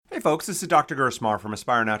folks, this is Dr. Gersmar from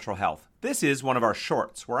Aspire Natural Health. This is one of our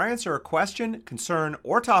shorts where I answer a question, concern,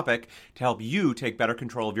 or topic to help you take better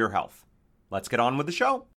control of your health. Let's get on with the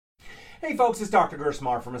show. Hey folks, it's Dr.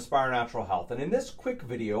 Gersmar from Aspire Natural Health, and in this quick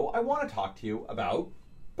video, I want to talk to you about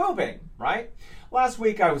pooping, right? Last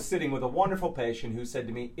week, I was sitting with a wonderful patient who said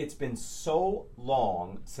to me, it's been so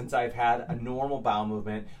long since I've had a normal bowel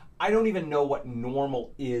movement, I don't even know what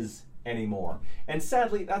normal is anymore. And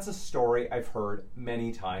sadly, that's a story I've heard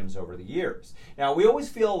many times over the years. Now, we always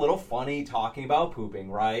feel a little funny talking about pooping,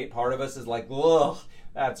 right? Part of us is like, ugh,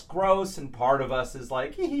 that's gross, and part of us is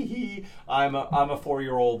like, hee hee hee, I'm a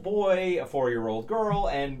 4-year-old boy, a 4-year-old girl,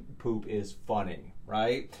 and poop is funny,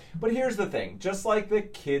 right? But here's the thing, just like the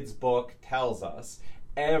kids' book tells us,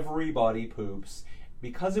 everybody poops,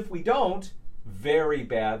 because if we don't, very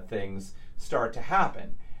bad things start to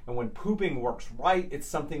happen. And when pooping works right, it's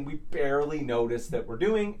something we barely notice that we're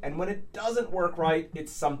doing. And when it doesn't work right,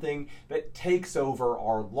 it's something that takes over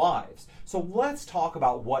our lives. So let's talk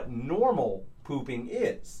about what normal pooping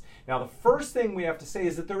is. Now, the first thing we have to say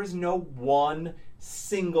is that there is no one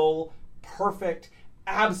single, perfect,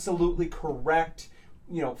 absolutely correct,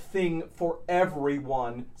 thing for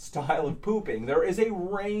everyone style of pooping. There is a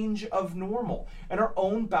range of normal. And our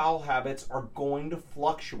own bowel habits are going to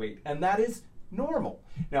fluctuate. And that is normal.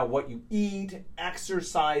 Now, what you eat,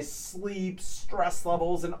 exercise, sleep, stress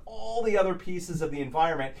levels, and all the other pieces of the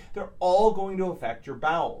environment, they're all going to affect your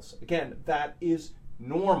bowels. Again, that is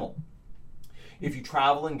normal. If you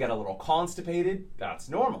travel and get a little constipated, that's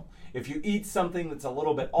normal. If you eat something that's a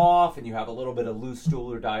little bit off and you have a little bit of loose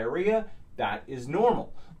stool or diarrhea, that is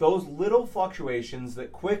normal. Those little fluctuations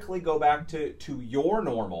that quickly go back to your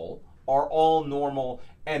normal are all normal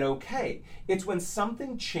and okay. It's when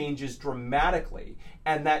something changes dramatically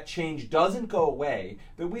and that change doesn't go away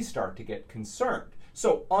that we start to get concerned.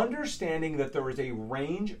 So understanding that there is a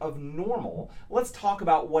range of normal, let's talk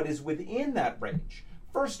about what is within that range.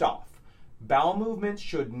 First off, bowel movements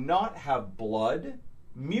should not have blood,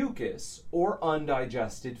 mucus, or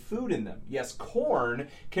undigested food in them. Yes, corn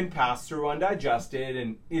can pass through undigested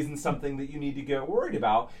and isn't something that you need to get worried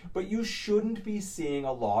about, but you shouldn't be seeing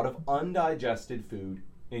a lot of undigested food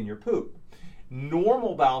in your poop.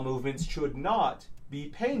 Normal bowel movements should not be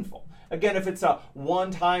painful. Again, if it's a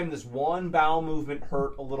one time, this one bowel movement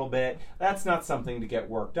hurt a little bit, that's not something to get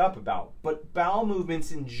worked up about. But bowel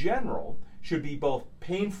movements in general should be both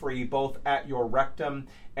pain-free, both at your rectum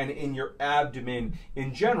and in your abdomen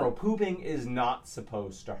in general. Pooping is not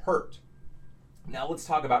supposed to hurt. Now let's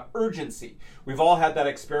talk about urgency. We've all had that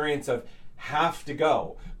experience of have to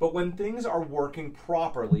go. But when things are working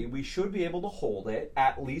properly, we should be able to hold it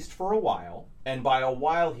at least for a while. And by a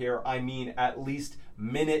while here, I mean at least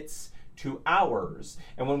minutes to hours.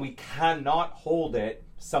 And when we cannot hold it,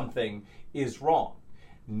 something is wrong.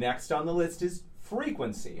 Next on the list is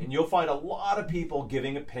frequency, and you'll find a lot of people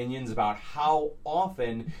giving opinions about how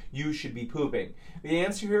often you should be pooping. The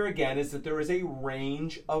answer here again is that there is a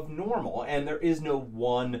range of normal, and there is no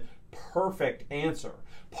one perfect answer.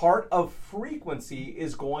 Part of frequency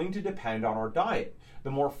is going to depend on our diet.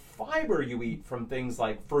 The more fiber you eat from things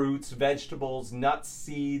like fruits, vegetables, nuts,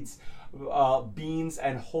 seeds, beans,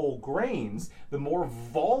 and whole grains, the more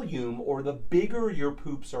volume or the bigger your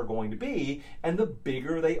poops are going to be, and the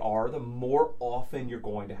bigger they are, the more often you're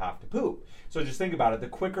going to have to poop. So just think about it. The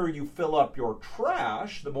quicker you fill up your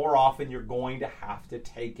trash, the more often you're going to have to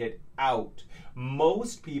take it out.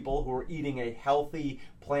 Most people who are eating a healthy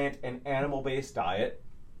plant and animal-based diet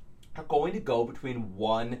are going to go between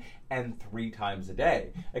 1 and 3 times a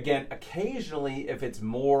day. Again, occasionally, if it's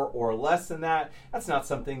more or less than that, that's not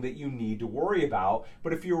something that you need to worry about.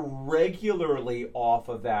 But if you're regularly off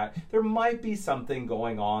of that, there might be something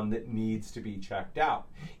going on that needs to be checked out.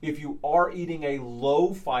 If you are eating a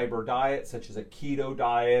low fiber diet, such as a keto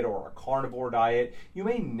diet or a carnivore diet, you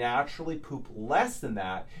may naturally poop less than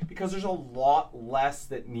that because there's a lot less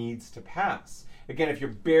that needs to pass. Again, if you're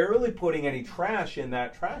barely putting any trash in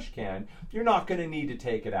that trash can, you're not going to need to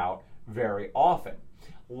take it out very often.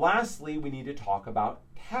 Lastly, we need to talk about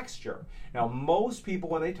texture. Now, most people,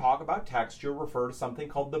 when they talk about texture, refer to something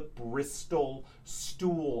called the Bristol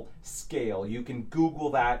Stool Scale. You can Google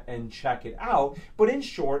that and check it out. But in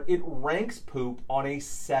short, it ranks poop on a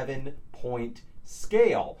 7-point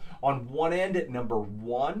scale. On one end at number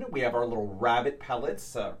 1, we have our little rabbit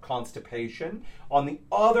pellets, constipation. On the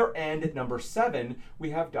other end at number 7, we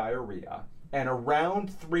have diarrhea. And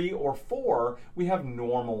around 3 or 4, we have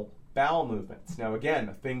normal bowel movements. Now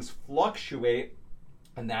again, things fluctuate,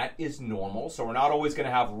 and that is normal. So we're not always going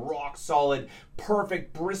to have rock solid,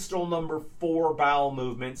 perfect Bristol number 4 bowel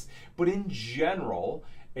movements. But in general,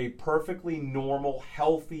 A perfectly normal,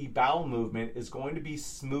 healthy bowel movement is going to be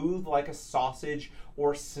smooth like a sausage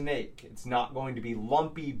or snake. It's not going to be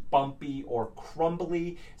lumpy, bumpy, or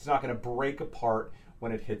crumbly. It's not going to break apart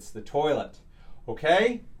when it hits the toilet.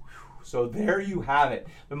 Okay? So there you have it.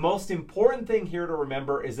 The most important thing here to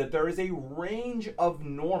remember is that there is a range of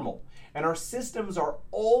normal, and our systems are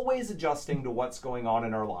always adjusting to what's going on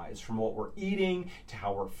in our lives, from what we're eating to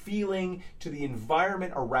how we're feeling to the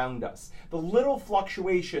environment around us. The little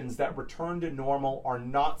fluctuations that return to normal are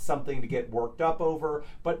not something to get worked up over,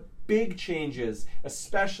 but big changes,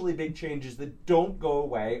 especially big changes that don't go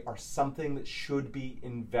away, are something that should be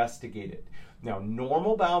investigated. Now,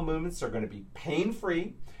 normal bowel movements are going to be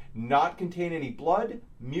pain-free, not contain any blood,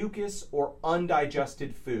 mucus, or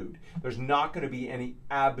undigested food. There's not going to be any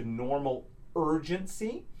abnormal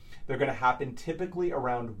urgency. They're going to happen typically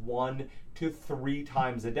around 1 to 3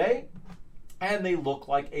 times a day. And they look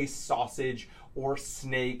like a sausage or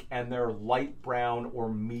snake, and they're light brown or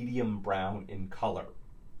medium brown in color.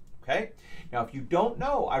 Okay? Now, if you don't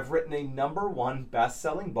know, I've written a #1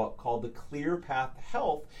 best-selling book called The Clear Path to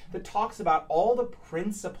Health that talks about all the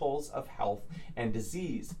principles of health and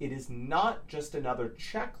disease. It is not just another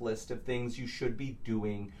checklist of things you should be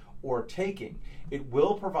doing or taking. It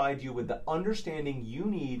will provide you with the understanding you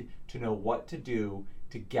need to know what to do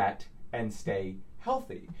to get and stay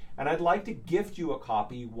healthy. And I'd like to gift you a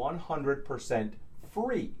copy 100%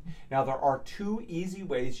 free. Now, there are 2 easy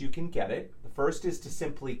ways you can get it. The first is to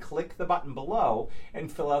simply click the button below and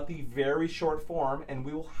fill out the very short form, and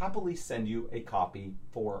we will happily send you a copy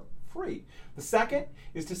for free. The second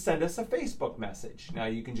is to send us a Facebook message. Now,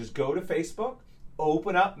 you can just go to Facebook,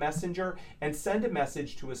 open up Messenger, and send a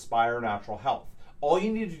message to Aspire Natural Health. All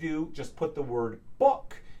you need to do, just put the word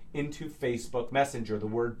book into Facebook Messenger, the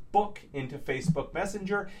word book into Facebook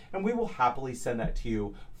Messenger, and we will happily send that to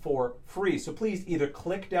you for free. So please either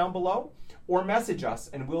click down below or message us,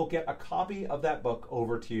 and we'll get a copy of that book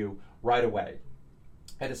over to you right away.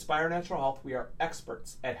 At Aspire Natural Health, we are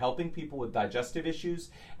experts at helping people with digestive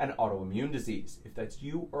issues and autoimmune disease. If that's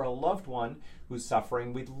you or a loved one who's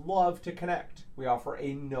suffering, we'd love to connect. We offer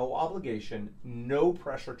a no obligation, no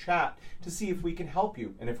pressure chat to see if we can help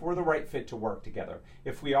you and if we're the right fit to work together.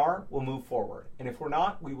 If we are, we'll move forward. And if we're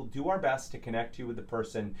not, we will do our best to connect you with the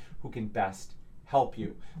person who can best help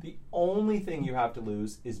you. The only thing you have to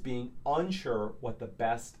lose is being unsure what the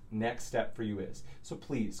best next step for you is. So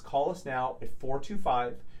please call us now at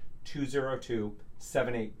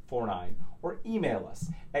 425-202-7849 or email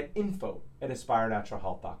us at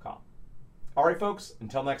info@aspirenaturalhealth.com. All right, folks,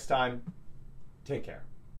 until next time, take care.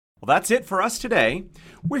 Well, that's it for us today.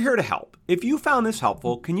 We're here to help. If you found this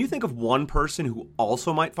helpful, can you think of one person who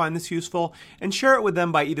also might find this useful and share it with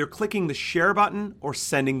them by either clicking the share button or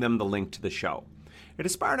sending them the link to the show? At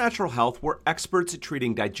Aspire Natural Health, we're experts at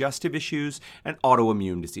treating digestive issues and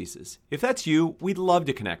autoimmune diseases. If that's you, we'd love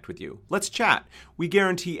to connect with you. Let's chat. We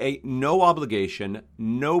guarantee a no obligation,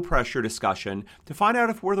 no pressure discussion to find out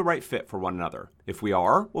if we're the right fit for one another. If we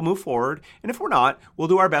are, we'll move forward, and if we're not, we'll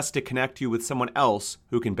do our best to connect you with someone else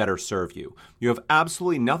who can better serve you. You have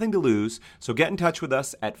absolutely nothing to lose, so get in touch with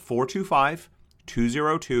us at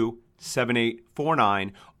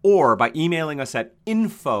 425-202-7849 or by emailing us at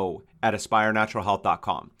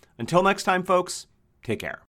info@aspirenaturalhealth.com. Until next time, folks, take care.